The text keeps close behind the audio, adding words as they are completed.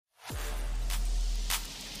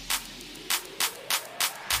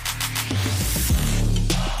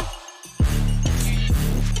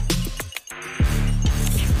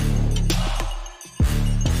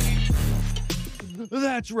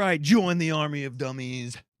That's right. Join the army of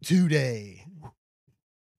dummies today.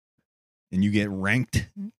 And you get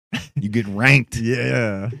ranked. You get ranked.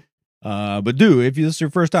 Yeah. But if this is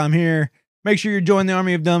your first time here, make sure you join the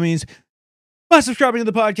army of dummies by subscribing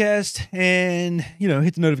to the podcast and,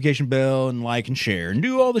 hit the notification bell and like and share and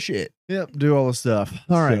do all the shit. Yep. Do all the stuff.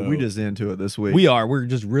 All right. So, We just into it this week. We're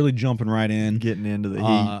just really jumping right in. Getting into the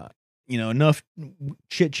heat. Enough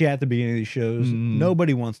chit chat at the beginning of these shows.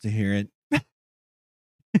 Nobody wants to hear it.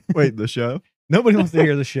 Wait, the show? Nobody wants to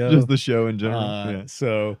hear the show. Just the show in general.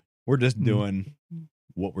 So we're just doing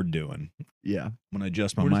what we're doing. Yeah. I'm going to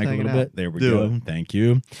adjust my We're mic a little bit. There we Do go. Thank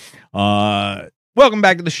you. Welcome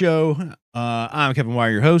back to the show. I'm Kevin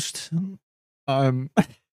Wire, your host.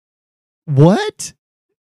 What?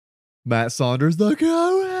 Matt Saunders, the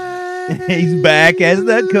co-host. He's back as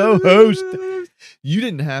the co-host. You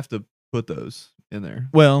didn't have to put those in there.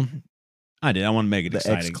 Well, I did. I want to make it The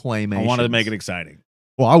exciting. exclamations. I wanted to make it exciting.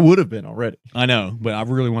 Well, I would have been already. I know, but I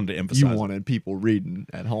really wanted to emphasize You wanted people reading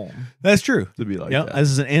at home That's true. to be like Yeah, that.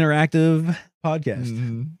 this is an interactive podcast.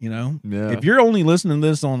 Mhm. Yeah. If you're only listening to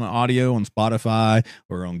this on audio on Spotify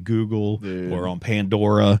or on Google Dude. or on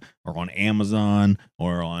Pandora or on Amazon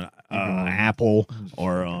or on Apple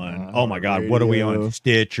or on oh my god, what are we on?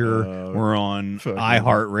 Stitcher. We're on fucking-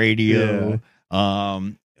 iHeartRadio.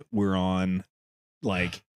 We're on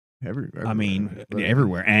everywhere.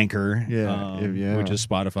 everywhere. Anchor. Yeah. Which is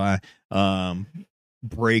Spotify.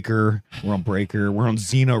 Breaker. We're on Breaker. We're on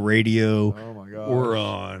Xeno Radio. Oh my god. We're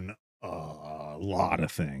on a lot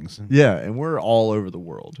of things. Yeah, and we're all over the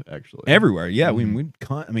world, actually. Everywhere. Yeah. Mhm.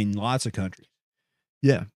 We lots of countries.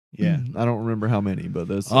 Yeah. Yeah. I don't remember how many, but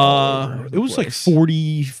that's all over It the was place.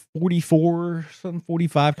 40, 44, some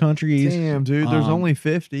 45 countries. Damn, dude, there's only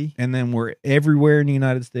 50. And then we're everywhere in the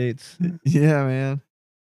United States. Yeah, man.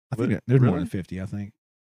 I think What? there's more Really? than 50, I think.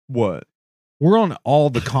 What? We're on all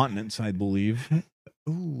the continents, I believe.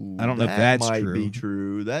 Ooh, I don't know if that that's might true. be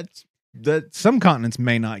true. That's Some continents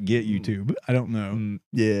may not get YouTube. I don't know.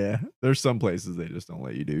 yeah. There's some places they just don't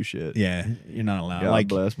let you do shit. Yeah, you're not allowed. God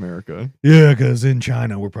bless America. Yeah, because in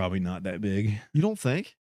China, we're probably not that big. You don't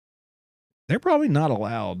think? They're probably not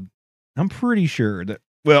allowed. I'm pretty sure that,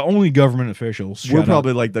 only government officials. We're Shut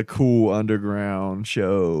probably up. like the cool underground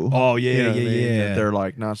show. Oh, yeah, You know what I yeah, mean? yeah. That they're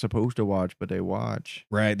like not supposed to watch, but they watch.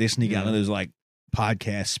 Right. They sneak out of those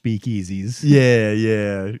podcast speakeasies. Yeah.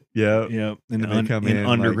 Yep. And they come in,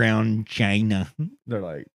 underground China. They're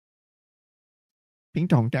like, ping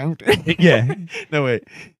tong down. Yeah. No, wait.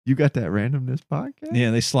 You got that randomness podcast?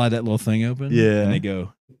 Yeah. They slide that little thing open. Yeah. And they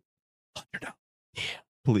go,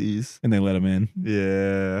 Please. and they let them in.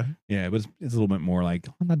 Yeah. Yeah. But it's a little bit more like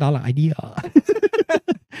 $100 idea.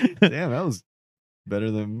 Damn, that was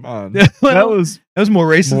better than mine. Well, that was more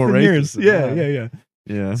racist more than racist yours. than Yeah. mine. Yeah.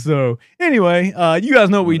 yeah. So anyway, you guys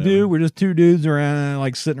know what we do. Whatever. We're just two dudes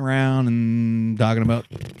around, sitting around and talking about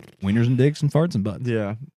wieners and dicks and farts and butts.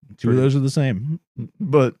 Yeah. Two of those are the same.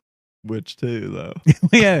 But which two though?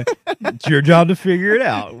 Yeah, it's your job to figure it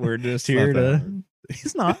out. We're just here not that to. hard.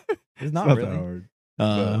 It's not. It's not Not really. that hard.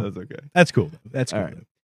 But that's okay. That's cool. That's cool.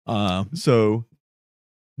 All right. So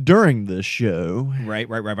during this show, Right.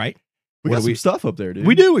 we What got do some we- stuff up there, dude.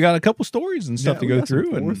 We do. We got a couple stories and stuff Yeah, to we go got some through,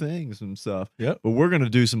 Four and things and stuff. Yep. But we're gonna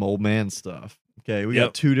do some old man stuff. Okay. We Yep.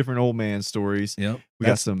 got two different old man stories. yep, We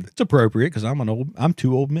got some. It's appropriate because I'm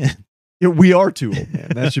two old men. Yeah, we are two old men.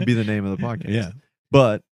 That should be the name of the podcast. Yeah,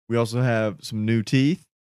 But we also have some new teeth.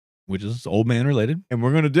 which is old man related. And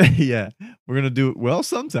we're gonna do we're gonna do it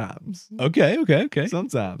sometimes. Okay.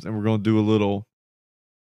 Sometimes. And we're gonna do a little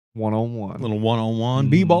one-on-one. Little one-on-one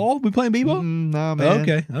b-ball. We playing b-ball? Nah,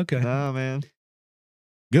 man. Okay. Nah, man.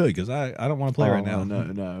 Good, because I don't want to play right now.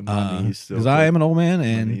 No. My knee's still Because I am an old man my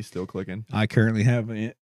and knee's still clicking. I currently have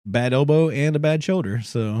a bad elbow and a bad shoulder.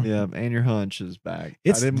 So Yeah, and your hunch is back.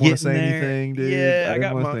 It's I didn't want to getting say there. anything, dude. Yeah, I I didn't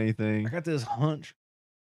got want to my- say anything. I got this hunch.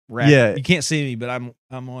 Wrap. Yeah. You can't see me, but I'm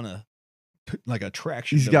on a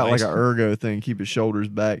traction. He's got like device. an ergo thing, keep his shoulders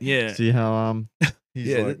back. Yeah. See how I'm he's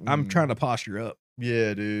Yeah, like, I'm trying to posture up.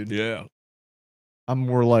 Yeah, dude. Yeah. I'm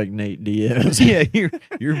more like Nate Diaz. Yeah,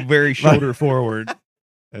 you're very shoulder forward.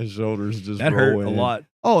 His shoulders just That hurt roll a in. lot.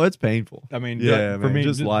 Oh, it's painful. I mean, Yeah, for man, me,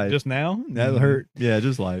 just life. just now, that'll Mhm. hurt. Yeah,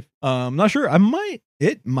 just life. Not sure.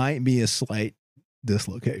 It might be a slight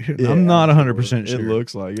dislocation. Yeah, I'm not 100% It sure.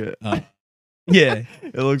 looks like it. Yeah.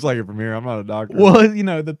 It looks like it from here. I'm not a doctor. Well,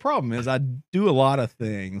 the problem is I do a lot of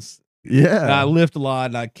things. Yeah. I lift a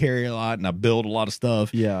lot and I carry a lot and I build a lot of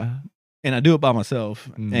stuff Yeah. and I do it by myself.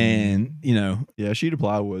 Mhm. And, Yeah. Sheet of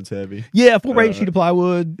plywood's heavy. yeah, 4x8 Uh, sheet of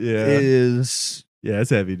plywood yeah. is, Yeah,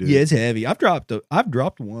 it's heavy, dude. yeah, it's heavy. I've dropped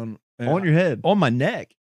one On your head. on my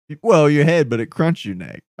neck. Well, your head, but it crunched your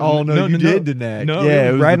neck. Oh no, you did the neck. No, yeah,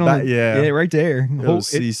 it was right on the, yeah, right there. It was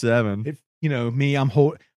C7. If you know me, I'm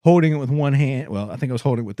holding it with one hand. Well, I think I was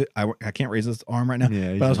holding it with it. I can't raise this arm right now.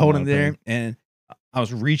 Yeah, but I was holding it there, and I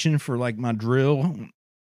was reaching for like my drill,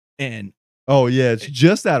 and oh yeah, it's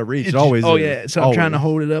just out of reach. It always. Oh is. yeah, so I'm trying to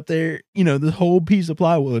hold it up there. You know, the whole piece of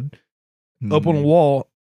plywood up on a wall,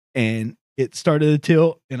 and it started to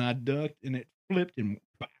tilt, and I ducked, and it flipped and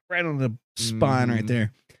right on the spine right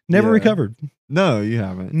there. Never recovered. No, you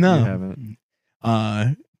haven't. No, you haven't.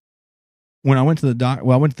 When I went to the I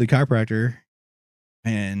went to the chiropractor,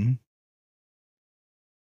 and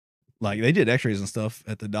like they did X-rays and stuff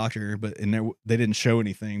at the doctor, but they didn't show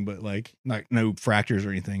anything, but like no fractures or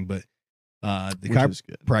anything. But the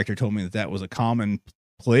chiropractor told me that was a common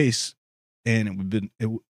place, and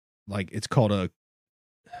it's called a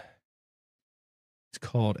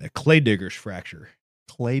clay digger's fracture.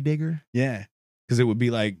 Clay digger? Yeah, because it would be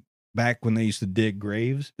like back when they used to dig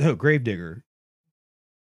graves. No, grave digger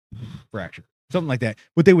fracture, something like that.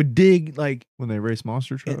 But they would dig like when they race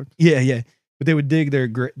monster trucks. Yeah. But they would dig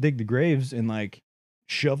the graves and like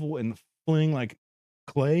shovel and fling like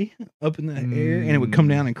clay up in the air, and it would come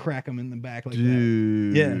down and crack them in the back like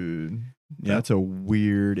Dude, that. Yeah, that's a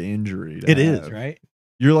weird injury. It is, right?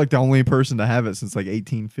 You're like the only person to have it since like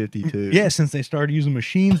 1852. Yeah, since they started using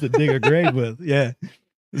machines to dig a grave with. Yeah.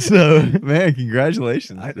 So, man,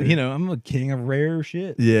 congratulations. I'm a king of rare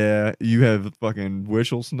shit. Yeah, you have fucking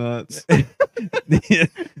whistle snuts.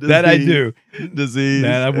 That I do. Disease.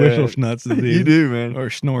 That I whistle snuts disease. You do, man. Or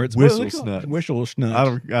snorts. Whistle snuts. Whistle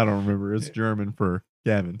snuts. I don't remember. It's German for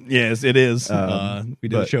Kevin. Yes, it is. We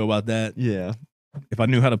did a show about that. Yeah. If I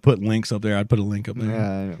knew how to put links up there, I'd put a link up there.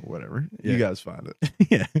 Yeah, whatever. Yeah. You guys find it.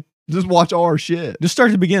 Yeah. Just watch all our shit. Just start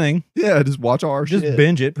at the beginning. Yeah, just watch all our shit. Just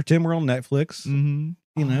binge it. Pretend we're on Netflix. Mm-hmm.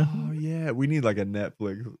 You know? Oh, yeah. We need like a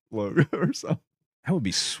Netflix logo or something. That would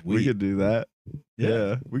be sweet. We could do that.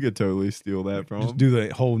 Yeah. We could totally steal that from Just them. do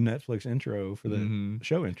the whole Netflix intro for the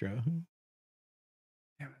show intro.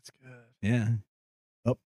 Yeah, that's good. Yeah.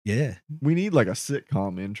 Oh, yeah. We need like a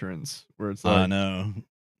sitcom entrance where it's like, I know.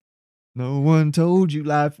 No one told you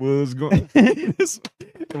life was going. And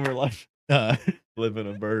we're like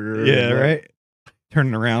flipping a burger. Yeah, right.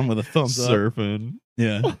 Turning around with a thumbs surfing.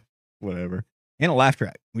 Yeah. Whatever. And a laugh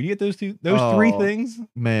track. When you get those three things,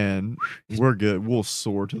 man, we're good. We'll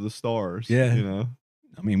soar to the stars. Yeah. You know?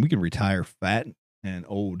 I mean, we can retire fat and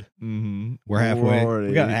old. Mm-hmm. We're halfway.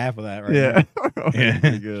 We got half of that right now. Yeah.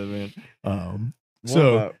 Pretty good, man.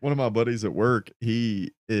 One of my buddies at work,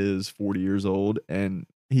 he is 40 years old, and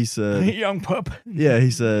he said, "Hey, young pup." Yeah, he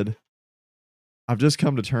said, "I've just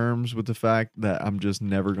come to terms with the fact that I'm just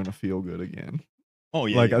never gonna feel good again. Oh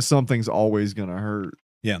yeah, like something's always gonna hurt."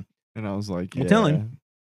 Yeah, and I was like, "Well, tell him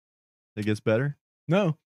it gets better."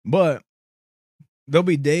 No, but there'll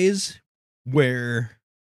be days where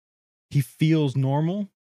he feels normal,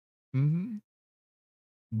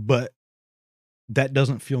 but that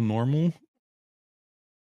doesn't feel normal.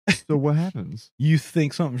 So what happens? You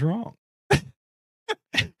think something's wrong.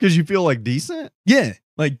 Because you feel like decent? Yeah.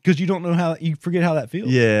 Like, because you don't know how, you forget how that feels.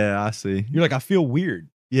 Yeah, I see. You're like, I feel weird.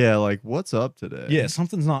 Yeah, like, what's up today? Yeah,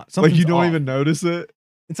 something's not. Like, you don't even notice it?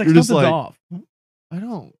 It's like something's off. I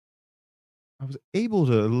was able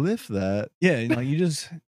to lift that. Yeah, like you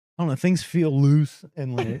just, I don't know, things feel loose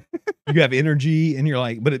and like you have energy and you're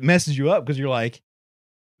like, but it messes you up because you're like,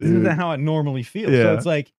 isn't that how I normally feel? Yeah.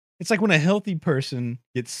 So it's like when a healthy person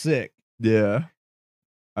gets sick. Yeah.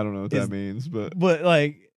 I don't know what that means, but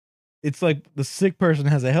like it's like the sick person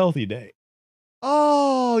has a healthy day.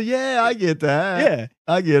 Oh yeah, I get that. Yeah,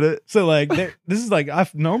 I get it. So like, this is like I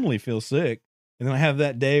normally feel sick, and then I have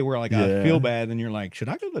that day where like I feel bad, and you're like, should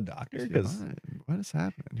I go to the doctor? Because what is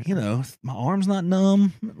happening? You know, my arm's not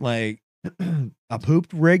numb. Like I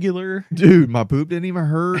pooped regular, dude. My poop didn't even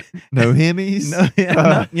hurt. No hemmies. No,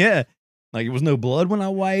 yeah. Like there was no blood when I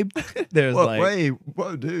wiped. There's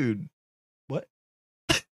whoa, dude. What?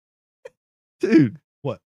 Dude,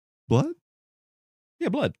 what? Blood? Yeah,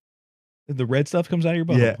 blood. The red stuff comes out of your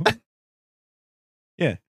butthole. Yeah.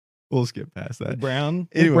 Yeah. We'll skip past that. Brown,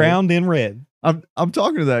 anyway, brown, then red. I'm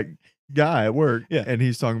talking to that guy at work, yeah, and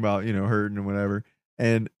he's talking about, you know, hurting and whatever.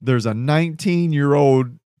 And there's a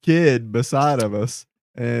 19-year-old kid beside of us.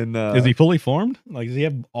 And is he fully formed? Like, does he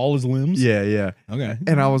have all his limbs? Yeah, yeah. Okay.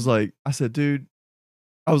 And I said, dude,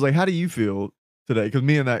 how do you feel today? Because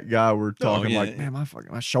me and that guy were talking like, man,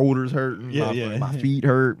 my shoulders hurting, my feet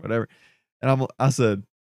hurt, whatever. And I said,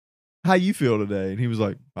 how you feel today? And he was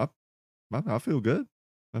like, I feel good.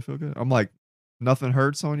 I feel good. I'm like, nothing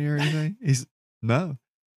hurts on you or anything? He's no.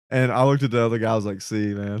 And I looked at the other guy, I was like,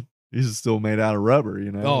 see, man, These are still made out of rubber,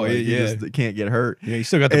 you know. Oh, like, yeah. It can't get hurt. Yeah, you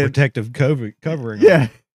still got the protective covering. Yeah.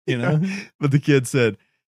 You know? But the kid said,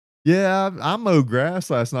 yeah, I mowed grass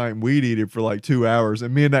last night and weed eated for like 2 hours.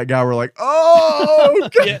 And me and that guy were like, oh,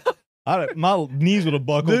 yeah. My knees would have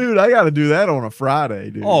buckled. Dude, I got to do that on a Friday,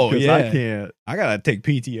 dude. Oh, yeah. I can't. I got to take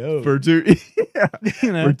PTO. For 2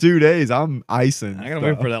 you know? For 2 days, I'm icing. I got to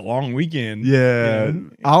wait for that long weekend. Yeah. You know?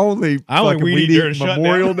 I only weed eat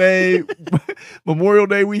Memorial Day, Memorial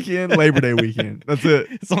Day weekend, Labor Day weekend. That's it.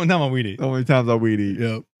 It's the only time I weed eat. The only times I weed eat.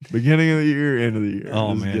 Yep. Beginning of the year, end of the year.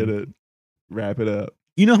 Oh, Just man. get it. Wrap it up.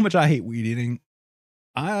 You know how much I hate weed eating?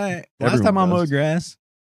 Last time I mowed grass,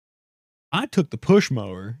 I took the push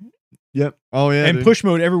mower. Yep. Oh, yeah. And push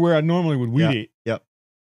mowed everywhere I normally would weed eat. Yep.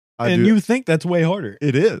 You think that's way harder.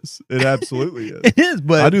 It is. It absolutely is. It is,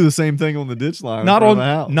 but I do the same thing on the ditch line. Not on the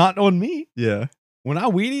house. Not on me. Yeah. When I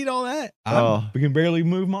weed eat all that, I can barely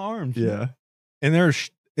move my arms. Yeah. And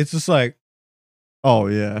it's just like, oh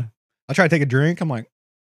yeah. I try to take a drink. I'm like,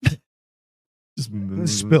 just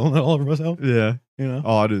spilling it all over myself. Yeah. You know?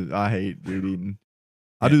 Oh, I hate weed eating.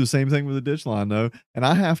 I do the same thing with the ditch line though. And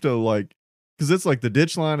I have to like, because it's like the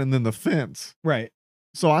ditch line and then the fence. Right.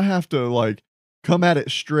 So I have to like come at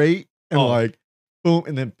it straight and like boom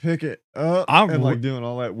and then pick it up and like doing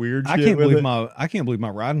all that weird shit. I can't believe my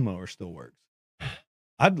riding mower still works.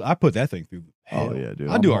 I put that thing through hell. Oh yeah, dude.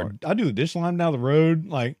 I do the ditch line down the road,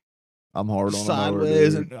 like I'm hard on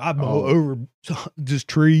sideways, and I mow over just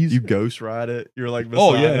trees. You ghost ride it. You're like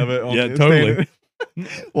beside of it. Yeah, totally.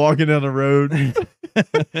 Walking down the road,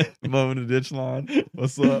 mowing the ditch line.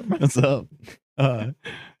 What's up? What's up?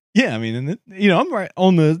 Yeah, I mean, I'm right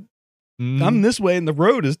on the. I'm this way, and the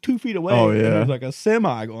road is 2 feet away. Oh yeah, and there's like a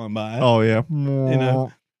semi going by. Oh yeah,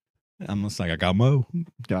 I'm just like I got mow,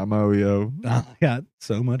 yo. I got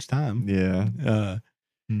so much time. Yeah.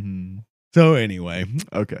 So anyway,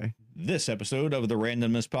 okay. This episode of the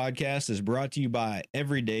Randumbness podcast is brought to you by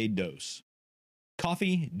Everyday Dose.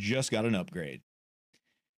 Coffee just got an upgrade.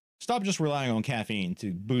 Stop just relying on caffeine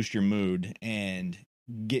to boost your mood and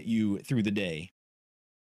get you through the day.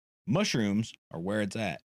 Mushrooms are where it's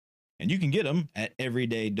at. And you can get them at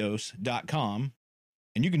everydaydose.com.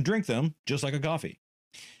 And you can drink them just like a coffee.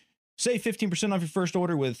 Save 15% off your first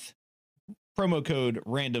order with promo code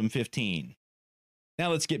RANDOM15.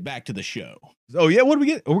 Now let's get back to the show. Oh yeah, what do we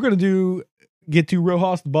get? We're gonna get to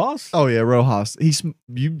Rojas the boss. Oh yeah, Rojas.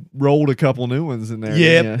 You rolled a couple new ones in there.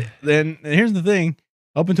 Yeah. Then here's the thing.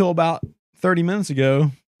 Up until about 30 minutes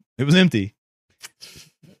ago, it was empty.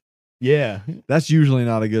 Yeah, that's usually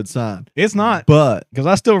not a good sign. It's not, but because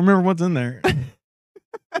I still remember what's in there.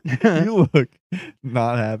 You look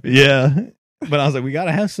not happy. Yeah, but I was like, we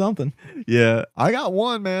gotta have something. Yeah, I got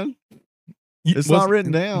one, man. It's not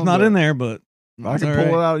written down. It's not in there, but I can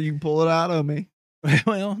pull it out. You can pull it out of me.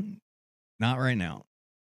 Well, not right now.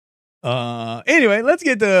 Anyway, let's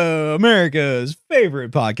get to America's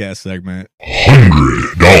favorite podcast segment.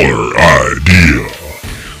 $100 idea.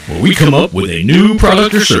 Where we come up with a new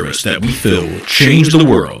product or service that we feel will change the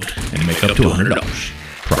world and make up to $100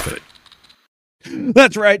 profit.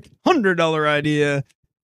 That's right. $100 idea.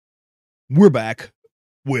 We're back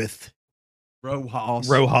with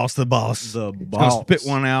Rojas the boss. The boss. I'll spit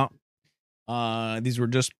one out. These were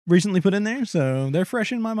just recently put in there, so they're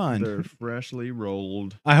fresh in my mind. They're freshly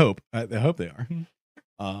rolled. I hope they are.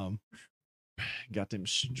 Got them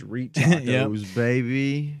street tacos,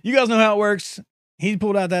 baby. You guys know how it works. He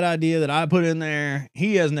pulled out that idea that I put in there.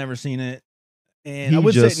 He has never seen it. And I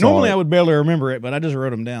would say normally I would barely remember it, but I just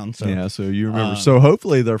wrote them down. So yeah, so you remember. So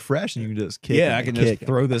hopefully they're fresh and you can just kick. Yeah, I can just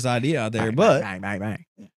throw this idea out there. But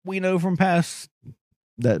we know from past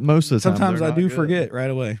that most of the time sometimes I do forget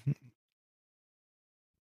right away.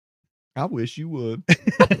 I wish you would.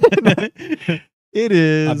 It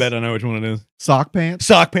is. I bet I know which one it is. Sock pants.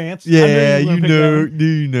 Sock pants. Yeah, you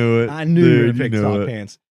knew it. I knew to pick sock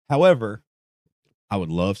pants. However, I would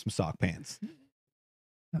love some sock pants.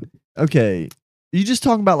 Okay. You just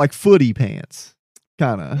talking about like footy pants,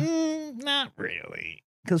 kind of. Not really,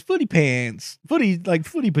 because footy pajamas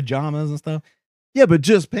and stuff. Yeah, but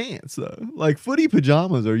just pants though. Like footy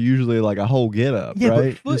pajamas are usually like a whole get up,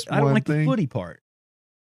 right? But I don't like the footy part.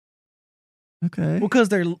 Okay. Well, because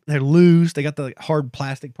they're loose. They got the hard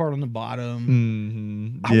plastic part on the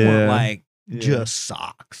bottom. I want like just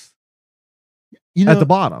socks. You know, at the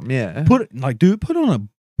bottom, yeah. Put on a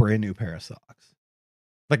brand new pair of socks.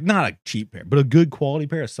 Like not a cheap pair, but a good quality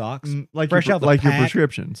pair of socks. Like fresh out the like pack. Your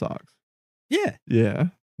prescription socks. Yeah. Yeah.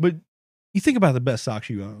 But you think about the best socks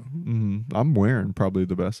you own. I'm wearing probably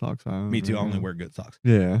the best socks I own. Me too. I only wear good socks.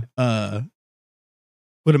 Yeah. But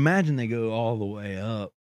imagine they go all the way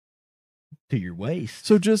up to your waist.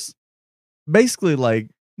 So just basically like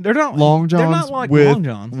they're not long johns. They're not like with, long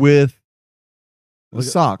johns with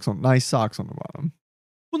socks on, nice socks on the bottom.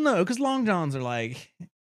 Well, no, because long johns are like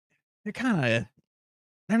they're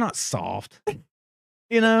not soft.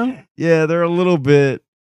 Yeah, they're a little bit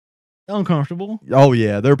uncomfortable. Oh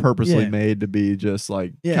yeah, they're purposely made to be just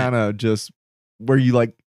like kind of just where you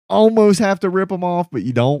like almost have to rip them off, but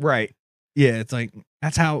you don't. Right. Yeah, it's like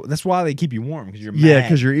that's why they keep you warm because you're mad. Yeah,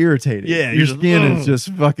 because you're irritated. Yeah, your skin is just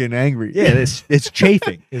fucking angry. Yeah, it's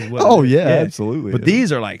chafing. Is what absolutely. But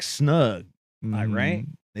these are like snug, like right.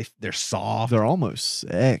 They're soft. They're almost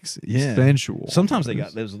sexy, sensual. Sometimes they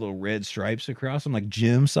got those little red stripes across them, like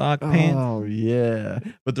gym sock pants. Oh yeah,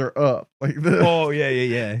 but they're up like this. Oh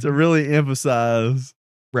yeah. To really emphasize,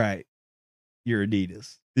 right? Your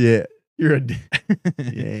Adidas. Yeah, you're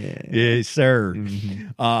yeah, sir.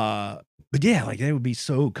 But yeah, like they would be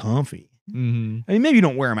so comfy. I mean, maybe you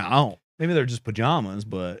don't wear them out. Maybe they're just pajamas,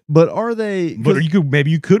 but are they? But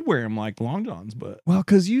maybe you could wear them like long johns, but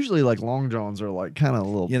because usually like long johns are like kind of a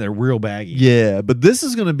little. Yeah, they're real baggy. Yeah, but this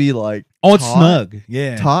is gonna be like it's snug.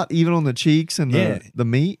 Yeah, taut even on the cheeks and the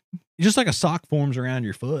meat. Just like a sock forms around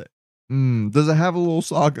your foot. Does it have a little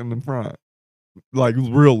sock in the front? Like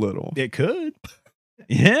real little. It could.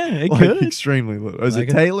 Yeah, it like could. Extremely little. Is like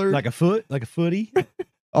it tailored? Like a foot? Like a footy?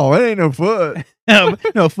 Oh, it ain't no foot.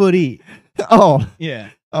 No, footy. Oh.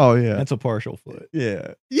 Yeah. Oh, yeah. That's a partial foot.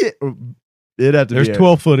 Yeah. Yeah. It'd have to There's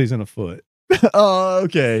 12 footies in a foot. Oh,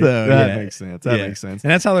 okay. So, that makes sense. That makes sense.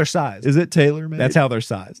 And that's how they're sized. Is it tailor made? That's how they're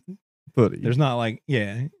sized. Footy. There's not like,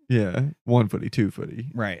 Yeah. 1 footy, 2 footy.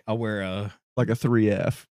 Right. I'll wear like a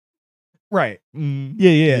 3F. Right.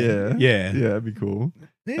 Yeah. Yeah. That'd be cool.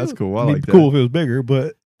 That's cool. I It'd like be that. cool if it was bigger,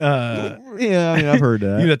 but yeah, I mean, I've heard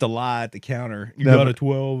that. You'd have to lie at the counter. You Never. got a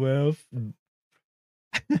 12F.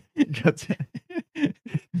 Got that.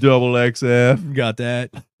 Double XF. Got that.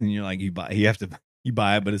 And you're like, you buy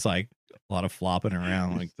it, but it's like a lot of flopping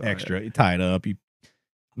around, like extra. You tie it up.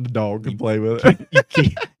 The dog can play with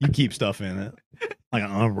it. You keep stuff in it. Like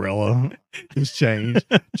an umbrella. Just change.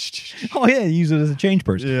 Oh yeah, use it as a change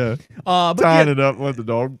person. Yeah. But tying it up and let the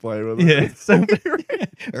dog play with it. Yeah. So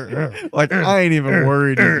like I ain't even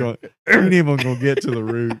worried he ain't even gonna get to the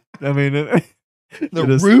root. I mean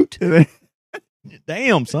the root?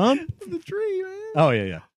 Damn, son. The tree, man. Oh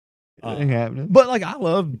yeah. It ain't happening. But like I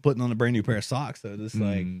love putting on a brand new pair of socks though. Just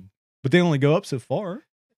like but they only go up so far.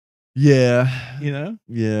 Yeah.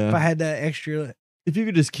 Yeah. If I had that extra, if you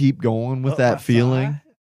could just keep going with that feeling.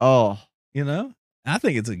 I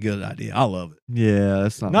think it's a good idea. I love it. Yeah,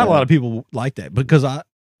 that's not a lot of people like that because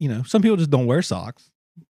some people just don't wear socks.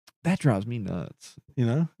 That drives me nuts.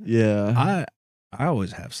 Yeah. I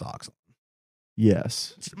always have socks on.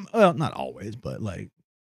 Yes. Well, not always, but like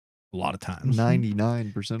a lot of times.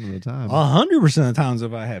 99% of the time. 100% of the times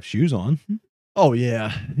if I have shoes on. Oh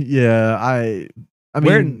yeah. Yeah. I mean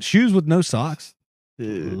wearing shoes with no socks.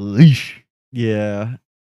 Leash. Yeah.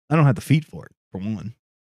 I don't have the feet for it, for one.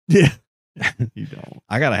 Yeah. You don't.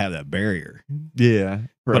 I gotta have that barrier. Yeah.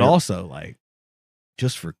 But also like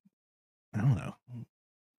just for I don't know.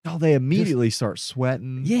 Oh, they immediately start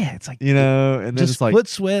sweating. Yeah, it's like and then just it's like foot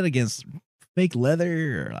sweat against fake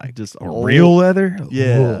leather or like just real leather.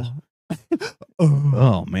 Yeah.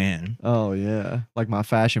 Oh man. Oh yeah. Like my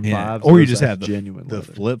Fashion 5s. Or you just have genuine the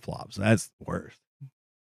flip flops. That's the worst.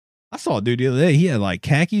 I saw a dude the other day. He had like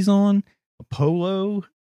khakis on, a polo,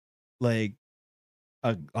 like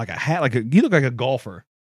a hat, he looked like a golfer.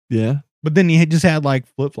 Yeah. But then he just had like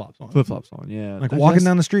flip flops on. Yeah. Like walking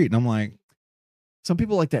down the street, and I'm like, some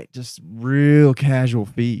people like that, just real casual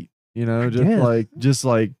feet. Just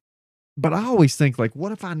like. But I always think like,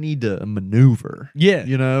 what if I need to maneuver?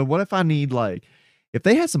 Yeah. What if I need if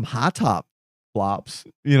they had some high top flops,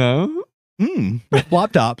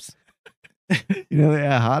 flop tops. They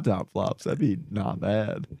had high top flops. That'd be not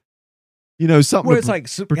bad. Something where to it's like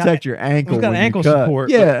protect your ankle. It's got ankle support.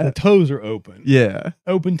 Yeah. The toes are open. Yeah.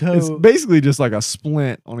 Open toe. It's basically just like a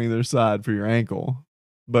splint on either side for your ankle,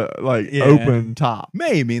 but open top.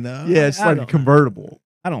 Maybe though. Yeah. It's like a convertible.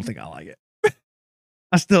 I don't think I like it.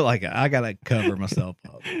 I still like it. I gotta cover myself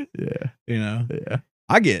up. Yeah. Yeah.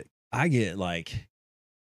 I get like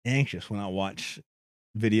anxious when I watch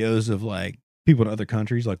videos of like people in other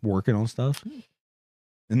countries like working on stuff,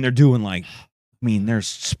 and they're doing they're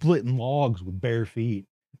splitting logs with bare feet,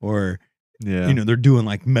 or they're doing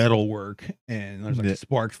like metal work, and there's like a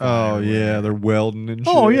spark fire. Oh yeah, they're welding and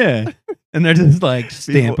shit. Oh yeah, and they're just like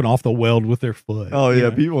stamping off the weld with their foot. Oh yeah,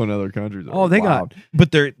 people in other countries.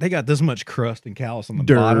 They got this much crust and callus on the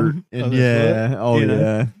dirt bottom. And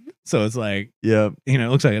yeah. So it's like, it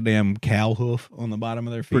looks like a damn cow hoof on the bottom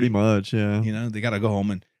of their feet. Pretty much, yeah. They got to go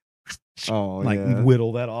home and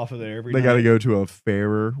whittle that off of there every night. They got to go to a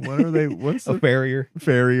farrier. What are they? What's a farrier?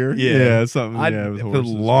 Farrier. Yeah, something. For the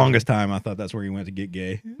longest time, I thought that's where you went to get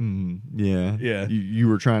gay. Yeah. You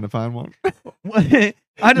were trying to find one.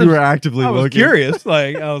 You were actively looking. I was curious.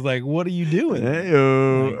 I was like, "What are you doing?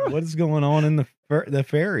 What is going on in the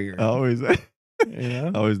farrier?" I always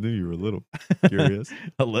knew you were a little curious.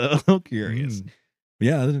 A little curious.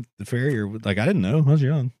 Yeah, the farrier. I didn't know. I was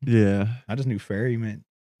young. Yeah, I just knew ferry meant,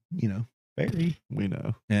 ferry. We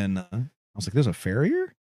know. And I was like, "There's a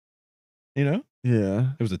farrier." Yeah,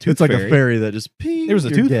 it was a tooth. It's like a fairy that just. Ping, it was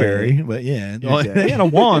a tooth fairy, but yeah, they had a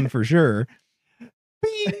wand for sure.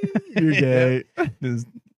 You're gay. Just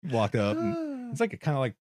walked up. And it's kind of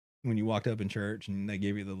like when you walked up in church and they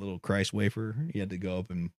gave you the little Christ wafer. You had to go up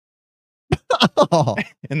and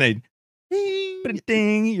and they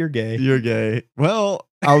ding, you're gay. You're gay. Well,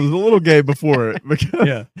 I was a little gay before it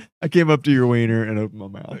because I came up to your wiener and opened my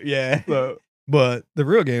mouth. Yeah. So, but the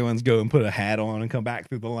real gay ones go and put a hat on and come back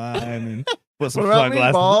through the line and put some what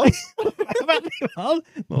about sunglasses. What about meatballs?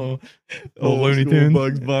 Old Looney Tunes.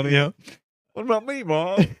 Bugs Bunny. Yeah. What about me,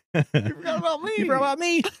 Mom? You forgot about me. You forgot about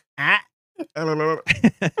me.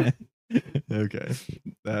 Okay.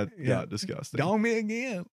 That got disgusting. Call me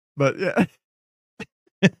again. But yeah.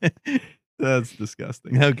 That's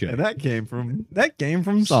disgusting. Okay. And that came from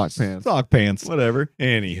sock pants. Sock pants. Whatever.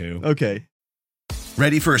 Anywho. Okay.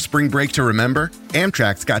 Ready for a spring break to remember?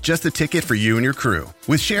 Amtrak's got just the ticket for you and your crew.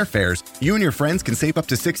 With Share Fares, you and your friends can save up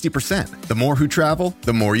to 60%. The more who travel,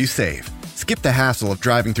 the more you save. Skip the hassle of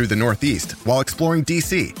driving through the Northeast while exploring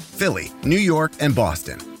D.C., Philly, New York, and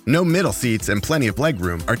Boston. No middle seats and plenty of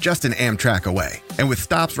legroom are just an Amtrak away. And with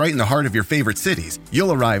stops right in the heart of your favorite cities,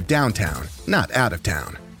 you'll arrive downtown, not out of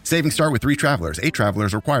town. Savings start with 3 travelers. 8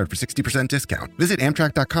 travelers required for 60% discount. Visit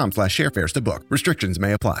Amtrak.com/sharefares to book. Restrictions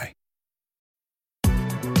may apply.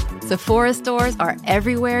 Sephora stores are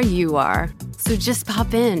everywhere you are. So just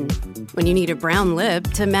pop in when you need a brown lip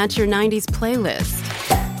to match your 90s playlist.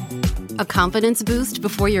 A confidence boost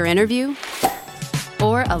before your interview?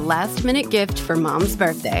 Or a last-minute gift for mom's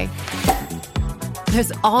birthday.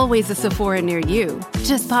 There's always a Sephora near you.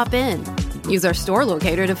 Just pop in. Use our store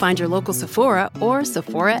locator to find your local Sephora or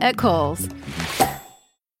Sephora at Kohl's.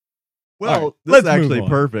 Well, right, this is actually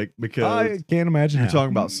perfect because I can't imagine you're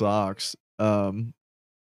talking about socks.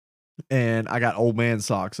 And I got old man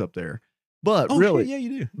socks up there. But really, yeah,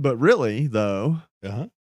 you do. But really, though,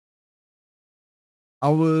 I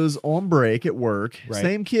was on break at work. Right.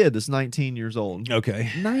 Same kid that's 19 years old. Okay.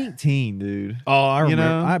 19, dude. Oh, I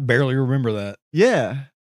remember. I barely remember that. Yeah.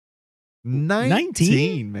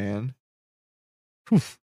 19, man.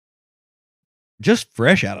 Oof. Just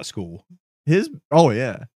fresh out of school.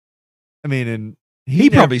 Yeah. I mean, and he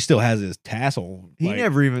probably still has his tassel. He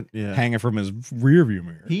never even hanging from his rear view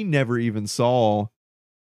mirror. He never even saw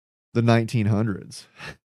the 1900s.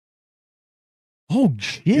 Oh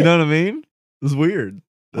shit! You know what I mean? It's weird.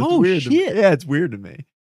 That's weird shit! Yeah, it's weird to me.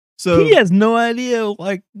 So he has no idea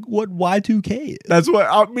what Y2K is. That's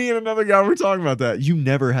what me and another guy were talking about. That you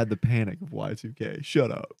never had the panic of Y2K.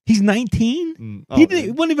 Shut up. He's 19.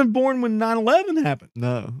 He wasn't even born when 9/11 happened.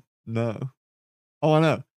 No. Oh, I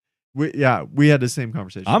know. We had the same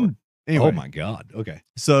conversation. Anyway, oh my god. Okay.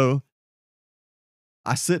 So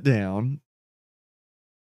I sit down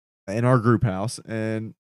in our group house,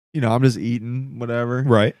 and I'm just eating whatever.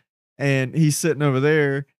 Right. And he's sitting over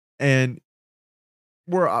there, and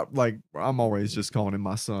I'm always just calling him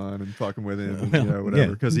my son and fucking with him, and,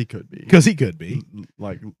 whatever, because he could be. Because he could be.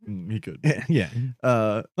 He could be. Yeah.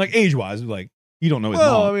 Age wise, you don't know his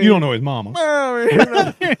mom. I mean, you don't know his mama. I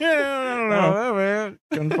don't know, man.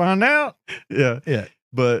 Gonna find out. Yeah. Yeah.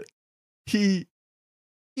 But he,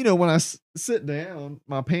 when I sit down,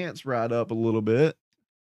 my pants ride up a little bit,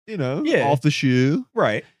 off the shoe.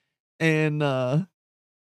 Right. And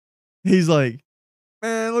he's like,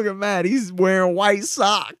 man, look at Matt. He's wearing white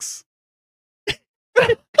socks.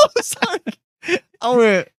 I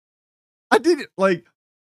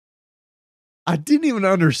didn't even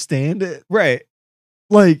understand it. Right.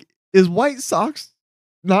 Is white socks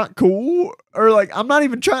not cool? Or I'm not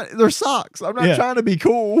even trying. They're socks. I'm not trying to be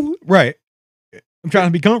cool. Right. I'm trying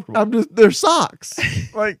to be comfortable. They're socks.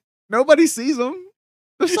 Nobody sees them.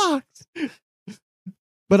 They're socks.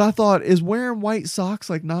 But I thought, is wearing white socks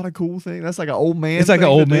not a cool thing? That's like an old man. It's like an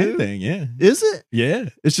old man thing, yeah. Is it? Yeah.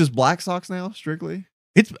 It's just black socks now, strictly.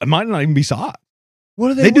 It might not even be socks. What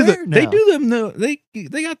do they wear now? They do them. No, they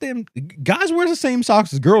got them. Guys wear the same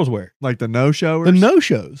socks as girls wear. Like the no-showers? The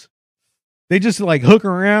no-shows. They just hook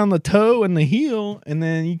around the toe and the heel, and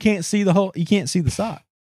then you can't see the sock.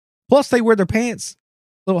 Plus, they wear their pants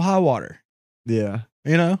a little high water. Yeah.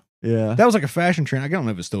 Yeah. That was like a fashion trend. I don't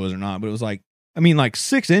know if it still is or not, but it was like, I mean, like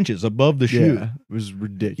 6 inches above the shoe. Yeah, it was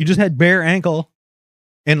ridiculous. You just had bare ankle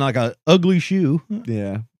and like a ugly shoe.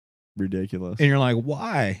 Yeah, ridiculous. And you're like,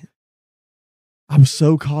 why? I was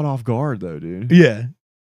so caught off guard though, dude. Yeah.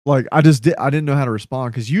 Like I didn't know how to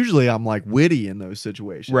respond because usually I'm like witty in those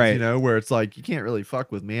situations, right? You know, where it's like you can't really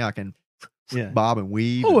fuck with me. I can bob and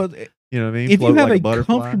weave. Oh, and, you know what I mean? If Float you have like a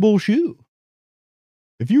comfortable shoe,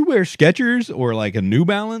 if you wear Skechers or like a New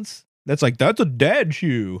Balance, that's a dad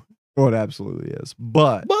shoe. Oh, it absolutely is.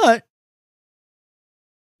 But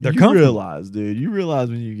they're you realize, dude. You realize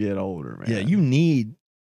when you get older, man. Yeah, you need.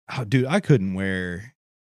 Oh, dude, I couldn't wear.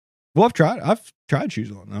 Well, I've tried shoes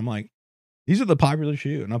on. And I'm like, these are the popular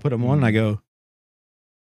shoe, and I put them on, and I go,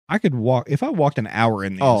 I could walk if I walked an hour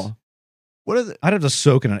in these. Oh, what is it? I'd have to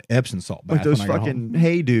soak in an Epsom salt bath. Like those fucking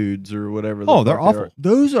Hey Dudes or whatever. They're awful.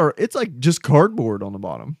 Those are. It's like just cardboard on the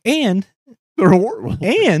bottom, and they're horrible.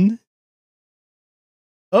 And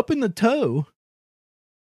up in the toe,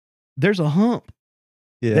 there's a hump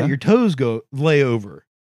that your toes lay over.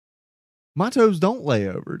 My toes don't lay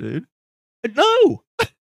over, dude. No.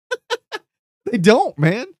 They don't,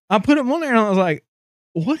 man. I put them on there and I was like,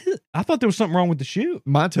 what is it? I thought there was something wrong with the shoe.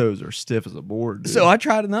 My toes are stiff as a board, dude. So I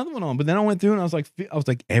tried another one on, but then I went through and I was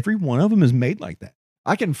like, every one of them is made like that.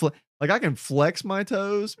 I can flex my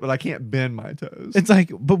toes, but I can't bend my toes. It's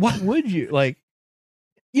like, but why would you? Like,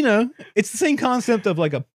 you know, it's the same concept of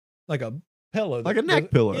like a pillow. Like a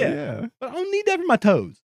neck pillow. Yeah. But I don't need that for my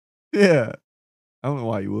toes. Yeah. I don't know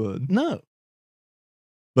why you would. No.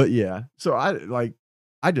 But yeah. So I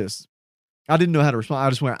didn't know how to respond. I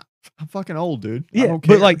just went, I'm fucking old, dude. Yeah. I don't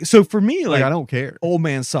care. But like, so for me, like I don't care. Old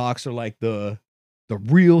man socks are like the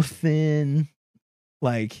real thin,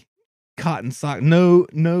 like cotton sock. No,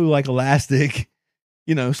 like elastic.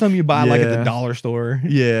 You know, some you buy like at the dollar store.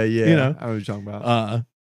 Yeah. You know, I know what you're talking about.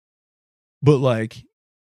 But like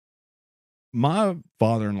my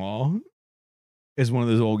father-in-law is one of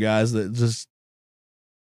those old guys that just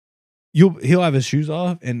he'll have his shoes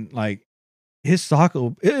off and like his sock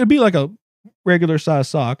it'll be like a regular size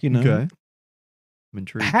sock, you know. Okay. I'm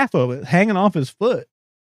intrigued. Half of it hanging off his foot.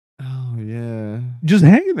 Oh yeah. Just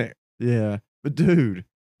hanging there. Yeah. But dude.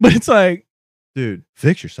 But it's like, dude,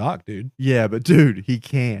 fix your sock, dude. Yeah, but dude, he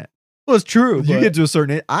can't. Well, it's true. You get to a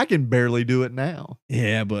certain age, I can barely do it now.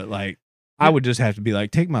 Yeah, but like I would just have to be like,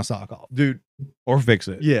 take my sock off, dude, or fix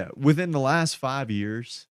it. Yeah, within the last 5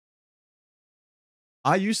 years,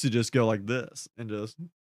 I used to just go like this and just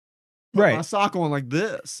put my sock on like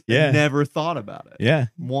this. Yeah, and never thought about it. Yeah,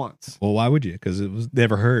 once. Well, why would you? Because it was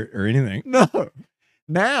never hurt or anything. No.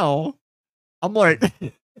 Now, I'm like,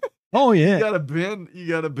 oh yeah, you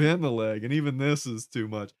gotta bend the leg, and even this is too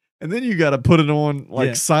much. And then you got to put it on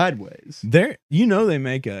like sideways. There, you know, they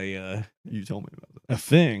make a. You told me about that. A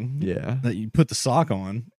thing, yeah, that you put the sock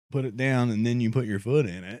on, put it down, and then you put your foot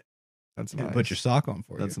in it. That's nice. And put your sock on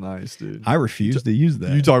for you. That's nice, dude. I refuse to use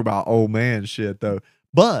that. You talk about old man shit though,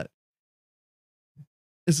 but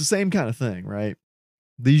it's the same kind of thing, right?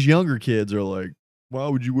 These younger kids are like, "Why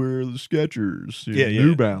would you wear the Skechers?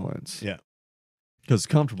 New Balance, yeah." Because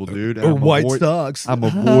it's comfortable, dude. Or white socks. I'm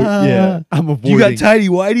avoiding. You got tidy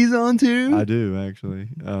whities on too? I do, actually.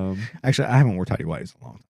 Actually, I haven't worn tidy whities in a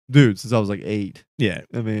long time. Dude, since I was like 8. Yeah.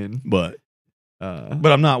 I mean. But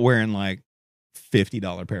I'm not wearing like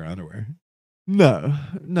 $50 pair of underwear. No.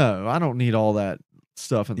 I don't need all that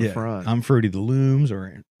stuff in the front. I'm Fruity the Looms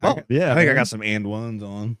or I think I got some and ones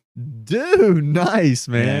on. Dude, nice,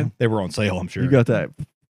 man. Yeah, they were on sale, I'm sure. You got that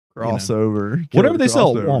crossover. You know, whatever they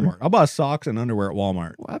sell at Walmart. I'll buy socks and underwear at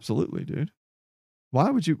Walmart. Well, absolutely, dude. Why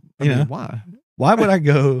would you? I mean, why? Why would I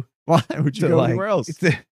go? Why would you go anywhere else?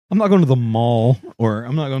 I'm not going to the mall, or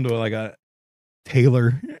I'm not going to like a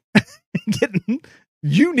tailor.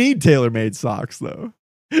 You need tailor-made socks, though.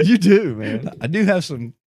 You do, man. I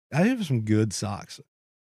have some good socks.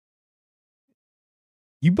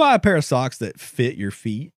 You buy a pair of socks that fit your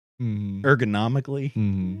feet ergonomically.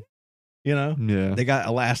 Mm-hmm. You know, yeah, they got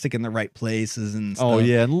elastic in the right places and stuff. Oh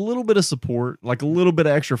yeah, and a little bit of support, like a little bit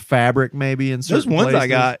of extra fabric, maybe in certain those ones places. I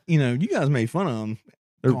got. You know, you guys made fun of them.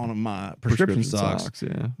 They're calling them my prescription socks.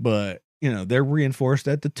 Yeah, but you know, they're reinforced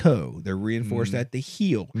at the toe. They're reinforced at the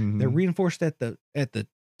heel. Mm-hmm. They're reinforced at the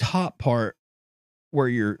top part where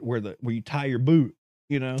you tie your boot.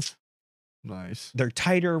 You know, nice. They're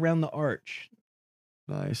tighter around the arch.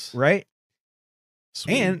 Nice, right?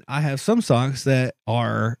 Sweet. And I have some socks that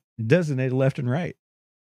are designated left and right.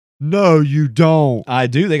 No, you don't. I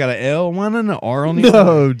do. They got an L one and an R on the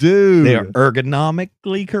No, dude. They are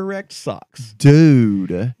ergonomically correct socks.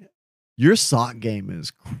 Dude, your sock game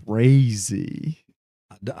is crazy.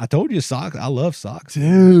 I told you socks. I love socks,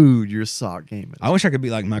 dude. Your sock game. I wish I could be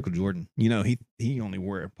like Michael Jordan. You know, he only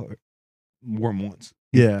wore them once.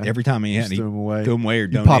 Yeah. Every time he had, he threw them away. Threw them away or You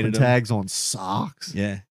donated popping them. tags on socks.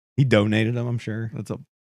 Yeah, he donated them. I'm sure.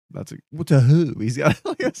 To who? He's got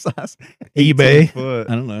like a size eBay. Foot.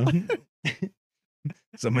 I don't know.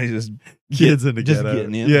 Somebody just kids in the just ghetto.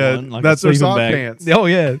 getting in. Yeah, one, like that's their sock bag. pants. Oh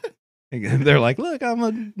yeah. They're like, look, I'm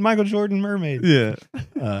a Michael Jordan mermaid. Yeah.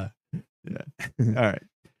 Yeah. All right.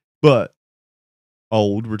 But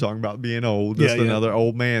old, we're talking about being old. Just another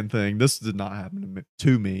old man thing. This did not happen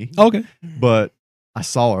to me. Okay. But I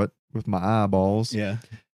saw it with my eyeballs. Yeah.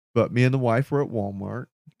 But me and the wife were at Walmart.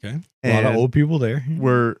 Okay. A lot of old people there.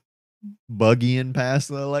 We're buggying past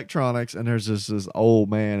the electronics, and there's just this old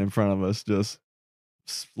man in front of us, just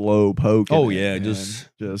slow poking. Oh yeah, just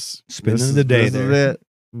spending the day there.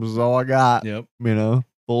 This is all I got. Yep. You know,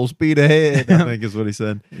 full speed ahead, I think is what he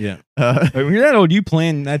said. Yeah. When you're that old, you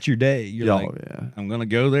plan that's your day. You're like, yeah, I'm gonna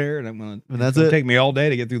go there, and that's it. It Take me all day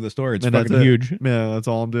to get through the store. It's and fucking huge. Yeah, that's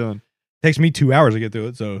all I'm doing. Takes me 2 hours to get through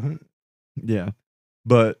it. So yeah,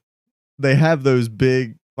 but they have those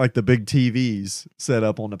big, like the big TVs set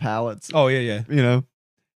up on the pallets. Oh yeah. You know,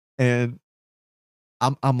 and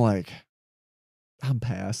I'm like, I'm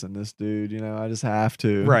passing this dude, you know, I just have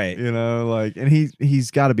to. Right. You know, like, and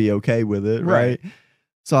he's got to be okay with it. Right.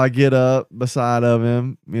 So I get up beside of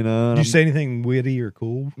him, you know. Did you say anything witty or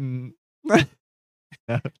cool? Like,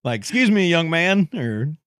 excuse me, young man,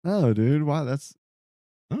 or no, dude, why? That's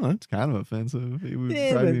kind of offensive. He would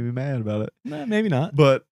probably be mad about it. Nah, maybe not.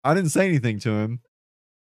 But I didn't say anything to him.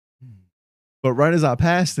 But right as I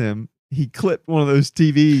passed him, he clipped one of those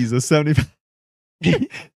TVs, a 75-inch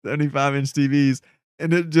TVs,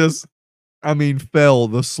 and it just, fell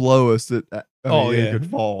the slowest it could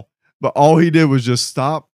fall. But all he did was just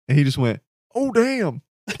stop, and he just went, "Oh damn!"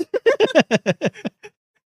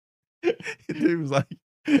 Dude was like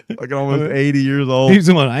almost 80 years old. He's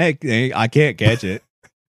the one. I can't catch it.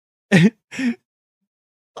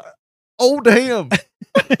 Oh damn!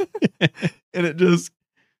 And it just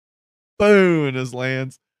boom, and just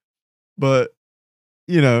lands. But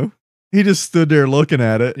you know, he just stood there looking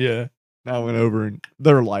at it. Yeah. I went over, and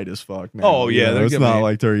they're light as fuck now. Oh yeah, it's not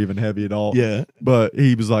like they're even heavy at all. Yeah. But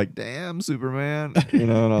he was like, "Damn, Superman," you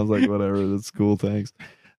know, and I was like, "Whatever, that's cool, thanks."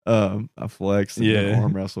 I flexed and then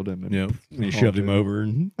arm wrestled him, and he shoved him over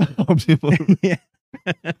and humped him over. Yeah.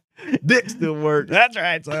 Dick still works. That's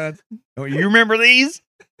right, son. Oh, you remember these?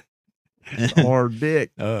 Hard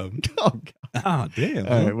dick. Oh damn.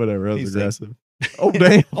 All right, whatever. That was aggressive. Oh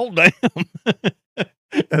damn. Oh damn.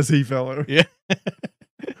 As he fell over. Yeah.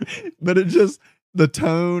 But it just, the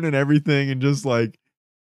tone and everything, and just like,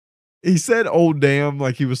 he said "oh damn"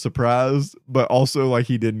 like he was surprised, but also like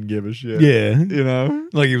he didn't give a shit. Yeah. You know?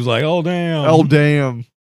 Like he was like, "Oh damn. Oh damn."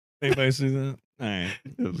 Anybody see that? All right.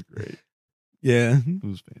 It was great. Yeah. It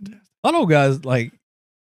was fantastic. A lot of old guys, like,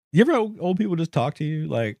 you ever old people just talk to you?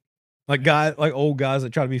 Like old guys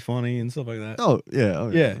that try to be funny and stuff like that. Oh yeah.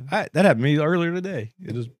 Yeah. That happened to me earlier today.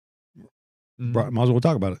 It just might as well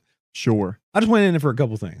talk about it. Sure. I just went in there for a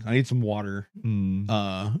couple things. I need some water,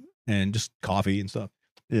 Mm. and just coffee and stuff.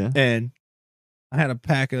 Yeah. And I had a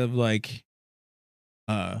pack of like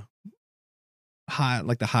the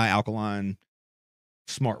high alkaline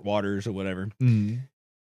smart waters or whatever. Mm.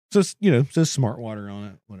 So it says smart water on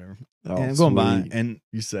it, whatever. Oh, and I'm going by, sweet. and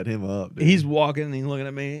You set him up, dude. he's walking and he's looking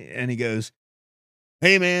at me and he goes,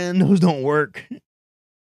 "Hey man, those don't work."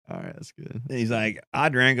 All right, that's good. And he's like, "I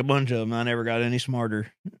drank a bunch of them. I never got any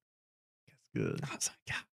smarter." That's good. I was like,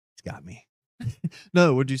 "Yeah, he's got me."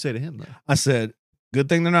 No, what'd you say to him though? I said, "Good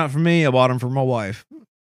thing they're not for me. I bought them for my wife."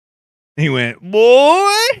 He went,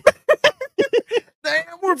 "Boy."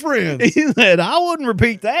 Damn, we're friends. He said, "I wouldn't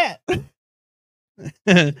repeat that."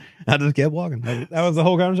 I just kept walking. That was the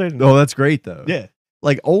whole conversation. Oh, that's great though. Yeah.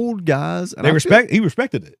 Like old guys, and He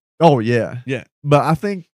respected it. Oh yeah. Yeah. But I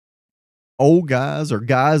think old guys, or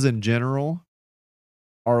guys in general,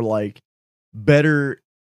 are like better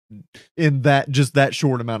in that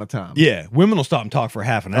short amount of time. Yeah. Women will stop and talk for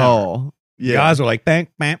half an hour. Oh, yeah. Guys are like, bang,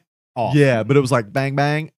 bang, off. Yeah, but it was like bang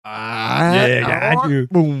bang. got you.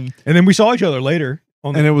 Boom. And then we saw each other later.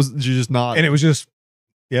 And it was just not. And it was just,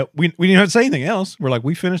 yeah, we didn't have to say anything else. We're like,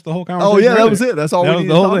 we finished the whole conversation. Oh yeah, that earlier. was it. That's all That we was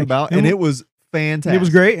needed the to whole talk thing. about, And and it was fantastic. It was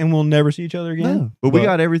great, and we'll never see each other again. No, but we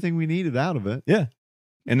got everything we needed out of it. Yeah.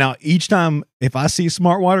 And now each time, if I see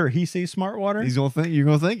smart water, or he sees smart water, You're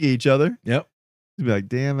gonna think of each other. Yep. He'll be like,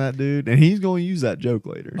 "Damn that dude," and he's gonna use that joke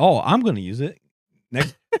later. Oh, I'm gonna use it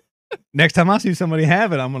next time I see somebody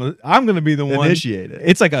have it. I'm gonna be the one initiate it.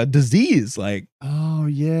 It's like a disease. Like, oh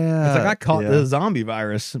yeah, it's like I caught the zombie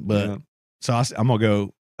virus, but So I'm gonna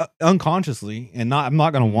go unconsciously, and I'm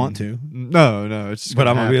not gonna want to. No, it's just but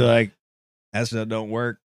I'm gonna be like, that stuff don't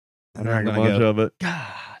work. I drank a bunch of it. God.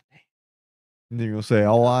 And you're gonna say,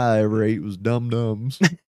 all I ever ate was Dum-Dums.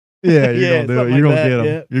 Yeah, you're gonna do it. You're gonna get them.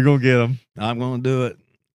 Yeah. You're gonna get them. I'm gonna do it.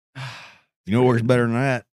 You know what works better than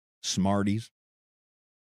that? Smarties.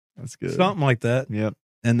 That's good. Something like that. Yep.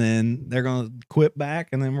 And then they're gonna quit back,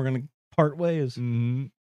 and then we're gonna part ways. Mm-hmm.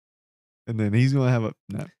 And then he's gonna have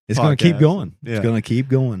it's gonna keep going. Yeah. It's gonna keep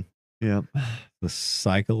going. Yeah. The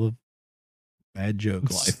cycle of bad joke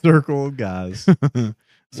life. Circle of guys.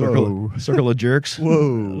 Circle of jerks.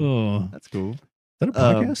 Whoa. That's cool. Is that a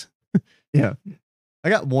podcast? Yeah. I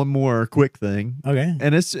got one more quick thing. Okay.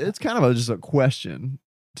 And it's kind of just a question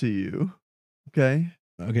to you. Okay.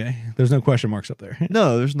 There's no question marks up there.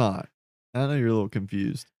 No, there's not. I know you're a little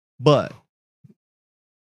confused. But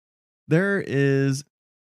there is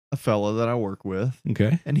a fella that I work with.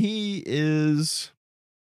 Okay. And he is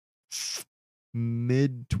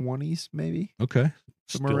mid-20s, maybe. Okay.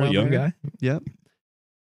 Somewhere Still around a young there. guy. Yep.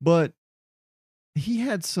 But he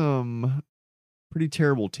had some pretty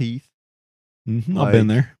terrible teeth. Mm-hmm. I've been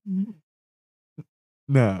there.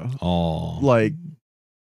 No. Oh. Like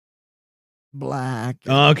black.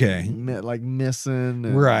 Okay. Like missing.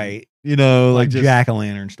 And, right. You know, like just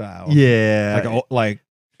jack-o'-lantern style. Yeah. Like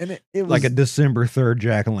and it was like a December 3rd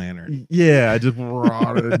jack-o'-lantern. Yeah, just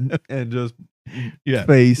rotted and just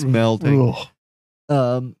face melting.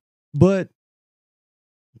 But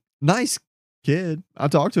nice kid. I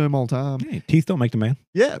talk to him all the time. Hey, teeth don't make the man.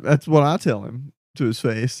 Yeah, that's what I tell him to his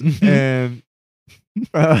face. And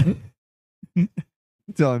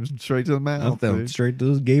tell him straight to the mouth. I'll tell him straight to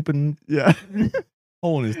his gaping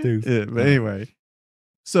hole in his tooth. Yeah, but anyway.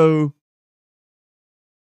 So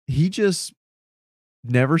he just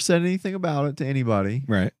never said anything about it to anybody.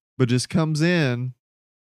 Right. But just comes in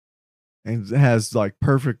and has like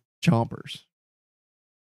perfect chompers.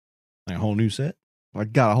 Like a whole new set?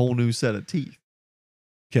 Like got a whole new set of teeth.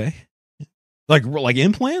 Okay. Like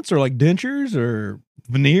implants or like dentures or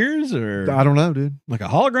veneers or I don't know, dude. Like a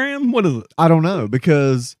hologram? What is it? I don't know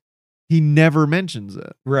because he never mentions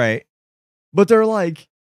it. Right. But they're like,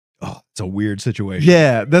 oh, it's a weird situation.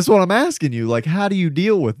 Yeah, that's what I'm asking you. Like, how do you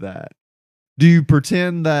deal with that? Do you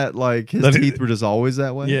pretend that like his teeth were just always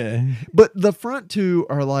that way? Yeah. But the front two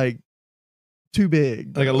are like too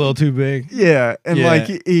big. Like a little too big? Yeah. And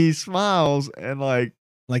like he smiles and like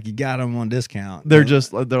you got them on discount. They're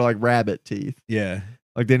like rabbit teeth. Yeah.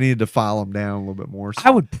 Like they needed to file them down a little bit more.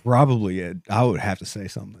 I would have to say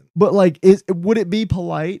something. But like, would it be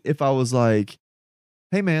polite if I was like,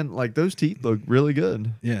 hey man, like those teeth look really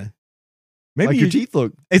good. Yeah. Maybe like your teeth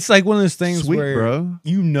look. It's like one of those things sweet, where bro.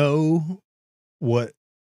 You know what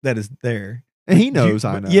that is there. And he knows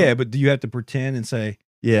I know. Yeah, but do you have to pretend and say,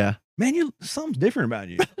 yeah, man, something's different about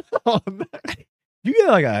you. Oh, you get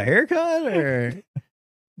like a haircut or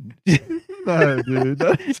no, dude.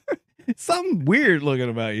 Something weird looking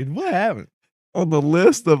about you. What happened? On the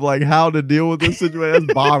list of like how to deal with this situation,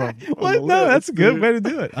 that's bottom. What? No, that's a good way to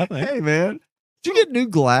do it. I think. Hey man, did you get new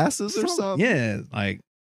glasses or something? Yeah, like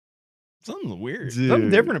something weird. Dude. Something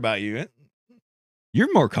different about you.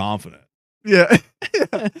 You're more confident. Yeah.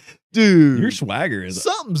 Dude. Your swagger is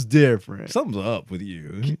something's different. Something's up with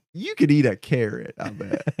you. You could eat a carrot, I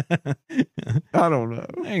bet. I don't know.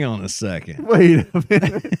 Hang on a second. Wait a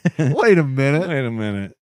minute. Wait a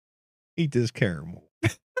minute. Eat this caramel.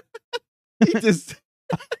 He just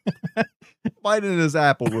bite in his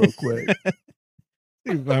apple real quick.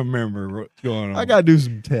 See if I remember what's going on. I gotta do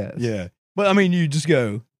some tests. Yeah. But I mean, you just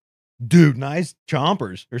go, dude, nice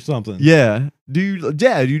chompers or something. Yeah.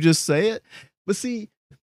 You just say it. But see,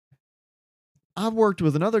 I've worked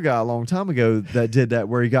with another guy a long time ago that did that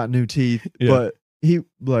where he got new teeth, but he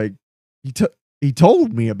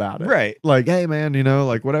told me about it. Right. Like, hey man,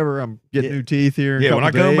 like whatever, I'm getting new teeth here. Yeah, when I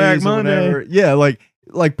come back Monday. Yeah,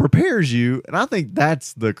 like prepares you. And I think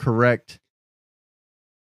that's the correct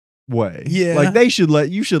way. Yeah. Like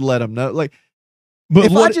you should let them know. Like, but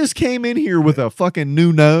if I just came in here with a fucking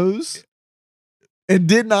new nose and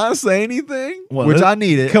did not say anything, which I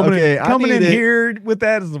need it. Coming in here with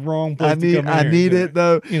that is the wrong place. I need it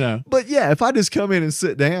though. But yeah, if I just come in and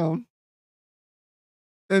sit down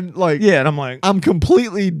and like, and I'm like, I'm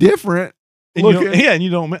completely different. And you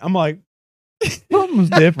don't. I'm like, something's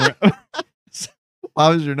different. Why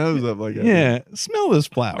was your nose up like that? Yeah, smell this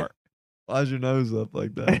flower. Why is your nose up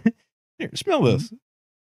like that? Here, smell this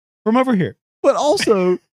from over here. But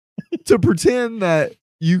also to pretend that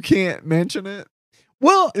you can't mention it,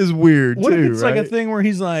 well, is weird what too. If it's right? like a thing where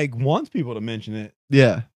he's like wants people to mention it.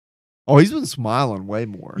 Yeah. Oh, he's been smiling way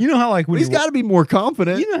more. You know how like when he's got to be more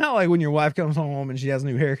confident. You know how like when your wife comes home and she has a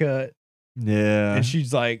new haircut, yeah, and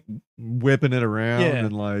she's like whipping it around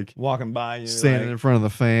and like walking by you, standing in front of the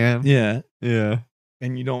fan. Yeah, yeah,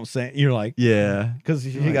 and you don't say you're like because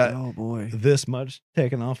she like, got oh boy this much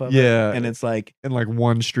taken off of it, and it's like and like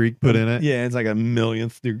one streak put in it. Yeah, it's like a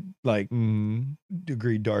millionth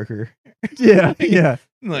degree darker. Yeah, yeah,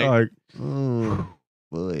 like oh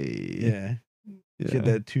boy, yeah. She had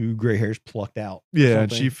that 2 gray hairs plucked out. Yeah,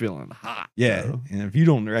 and she feeling hot. Yeah, and if you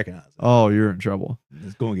don't recognize it, oh, you're in trouble.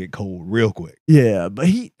 It's going to get cold real quick. Yeah, but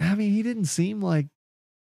he didn't seem like.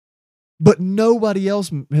 But nobody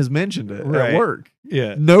else has mentioned it at work.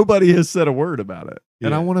 Yeah, nobody has said a word about it,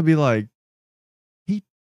 and yeah. I want to be like, he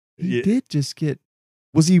did just get.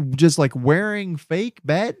 Was he just like wearing fake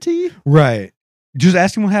bad teeth? Right. Just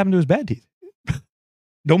ask him what happened to his bad teeth.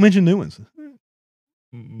 Don't mention new ones.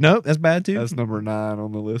 Nope, that's bad too. That's number 9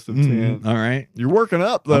 on the list of 10. All right. You're working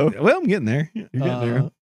up though. Well, I'm getting there. You're getting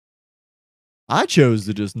there. I chose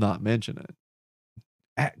to just not mention it.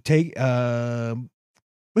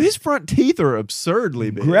 But his front teeth are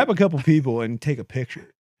absurdly big. Grab a couple people and take a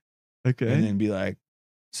picture. Okay. And then be like,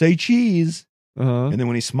 say cheese. Uh-huh. And then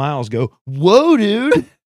when he smiles, go, whoa, dude.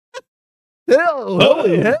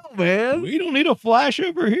 Holy hell, man. We don't need a flash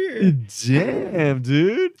over here. Damn,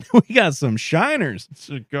 dude. We got some shiners.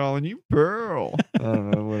 They're calling you Pearl. I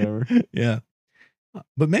don't know, whatever. Yeah.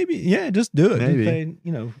 But maybe, just do it. Maybe. Say,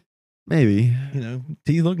 maybe.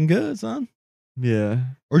 Teeth looking good, son. Yeah.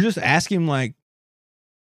 Or just ask him, like,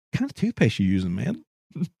 what kind of toothpaste you using, man?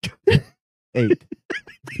 8.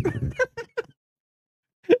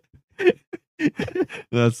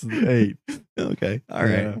 That's 8. Okay. All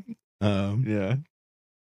right. Yeah.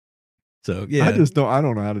 So yeah, I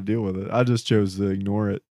don't know how to deal with it. I just chose to ignore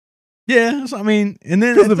it. Yeah. So, I mean, and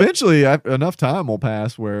then because eventually enough time will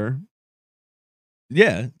pass where.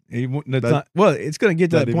 Yeah. It's going to get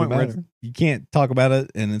to that point where you can't talk about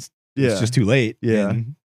it and it's just too late. Yeah.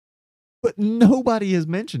 But nobody has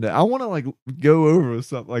mentioned it. I want to like go over with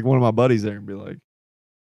something like one of my buddies there and be like,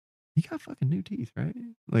 he got fucking new teeth, right?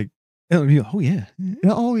 Like, oh yeah.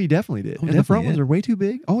 Oh, he definitely did. And the front ones are way too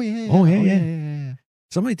big. Oh yeah. Oh yeah.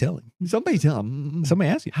 Somebody tell him. Somebody tell him. Somebody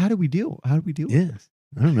ask you. How do we deal? With this?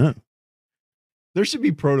 I don't know. There should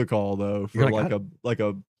be protocol though for like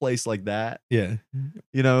a place like that. Yeah.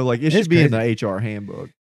 Like it should be in the HR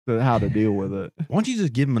handbook how to deal with it. Why don't you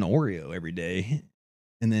just give him an Oreo every day,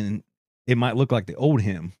 and then it might look like the old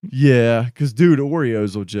him. Yeah, because dude,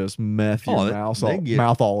 Oreos will just mess your mouth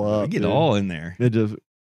all up. They get all in there. It just.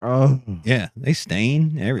 Oh yeah, they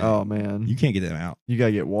stain everything. Oh man, you can't get them out. You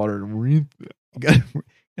gotta get water and rinse it. You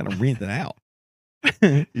gotta rinse it out.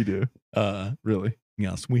 You do. Really? You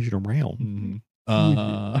gotta swish it around.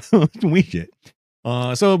 Mm-hmm. Swish it.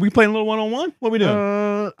 So are we playing a little one-on-one? What are we doing?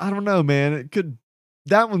 I don't know, man.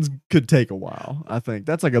 That one's could take a while. I think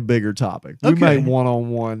that's like a bigger topic. We might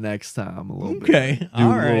one-on-one next time a little bit. Okay, do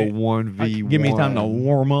all a right. Little 1v1. Give me time to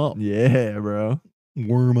warm up. Yeah, bro.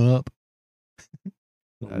 Warm up.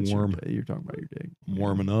 You're talking about your dick.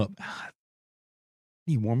 Warming up. How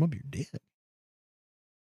do you warm up your dick?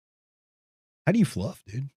 How do you fluff,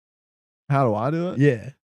 dude? How do I do it? Yeah.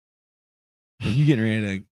 Are you getting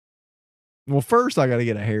ready to? Well, first I got to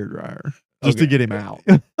get a hairdryer just to get him out.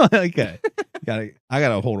 Okay. I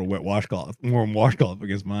gotta hold a wet washcloth, warm washcloth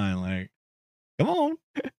against mine. Like, come on,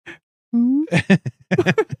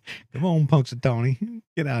 come on, Punxsutawney,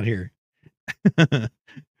 get out here.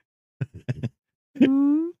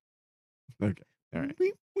 Okay. All right.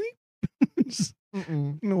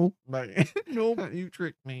 No. No. You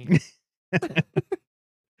tricked me.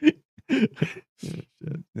 All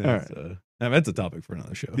right. That's a topic for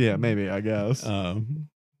another show. Yeah, maybe, I guess.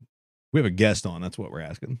 We have a guest on. That's what we're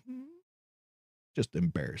asking. Just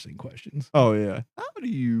embarrassing questions. Oh, yeah. How do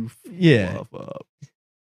you fluff up?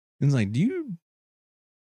 It's like, do you?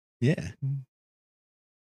 Yeah.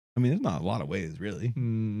 I mean, there's not a lot of ways, really.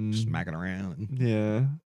 Just smacking around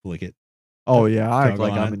and flick it. Oh, yeah. I act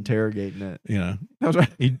like I'm interrogating it. That's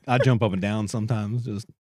right. I jump up and down sometimes. Just.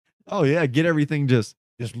 Oh, yeah. Get everything just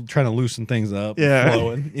trying to loosen things up. Yeah.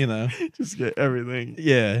 Flowing, Just get everything.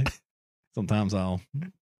 Yeah. Sometimes I'll.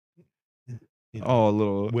 A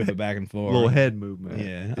little. Whip it back and forth. A little head movement.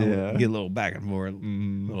 Yeah. I'll get a little back and forth.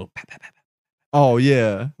 Little. Oh,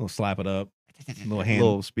 yeah. A little slap it up.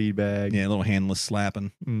 Little speed bag. Yeah, a little handless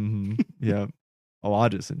slapping. Mm-hmm. Yeah. Oh, I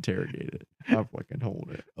just interrogate it. I fucking hold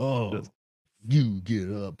it. Oh, you get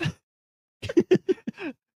up.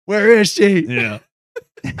 Where is she? Yeah.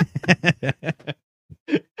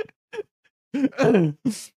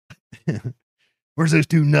 Where's those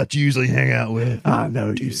two nuts you usually hang out with? I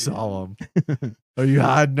know you saw them. Are you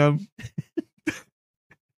hiding them?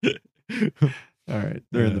 All right,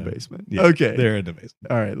 they're in the basement. Yeah, okay, they're in the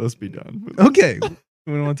basement. All right, let's be done. Okay.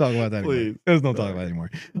 We don't want to talk about that Please. anymore. Let's not talk about it anymore.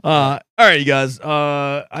 All right, you guys.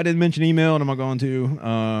 I didn't mention email, and I'm not going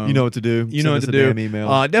to. You know what to do. You know what to do. Damn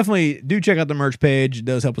email. Definitely do check out the merch page. It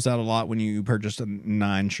does help us out a lot when you purchase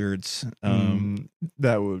 9 shirts.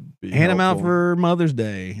 That would be hand them out helpful. for Mother's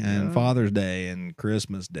Day and Father's Day and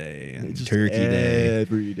Christmas Day and Turkey Day.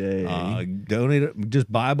 Every day. Donate.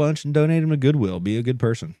 Just buy a bunch and donate them to Goodwill. Be a good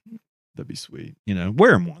person. That'd be sweet. You know,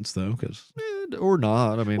 wear them once though, because or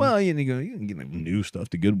not. I mean, well, you can get new stuff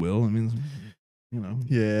to Goodwill. I mean, you know,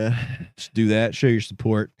 yeah, just do that. Show your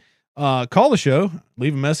support. Call the show.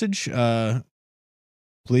 Leave a message,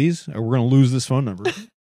 please. Or we're gonna lose this phone number.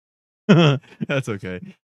 That's okay.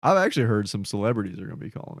 I've actually heard some celebrities are gonna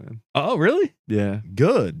be calling in. Oh, really? Yeah,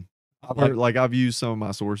 Good. I've heard, I've used some of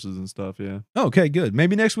my sources and stuff. Yeah. Okay, good.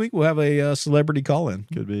 Maybe next week we'll have a celebrity call in.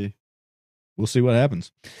 Could be. We'll see what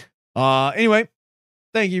happens. Anyway,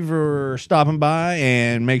 thank you for stopping by,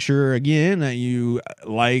 and make sure again that you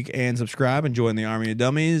like and subscribe and join the Army of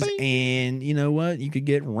Dummies. Bing. And you know what? You could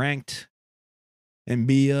get ranked and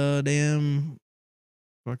be a damn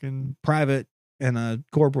Fucking private and a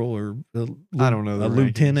corporal or I don't know, a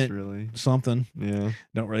lieutenant, really. something. Yeah.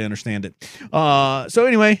 Don't really understand it. So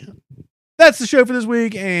anyway, that's the show for this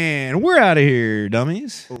week, and we're out of here,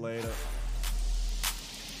 dummies. Later.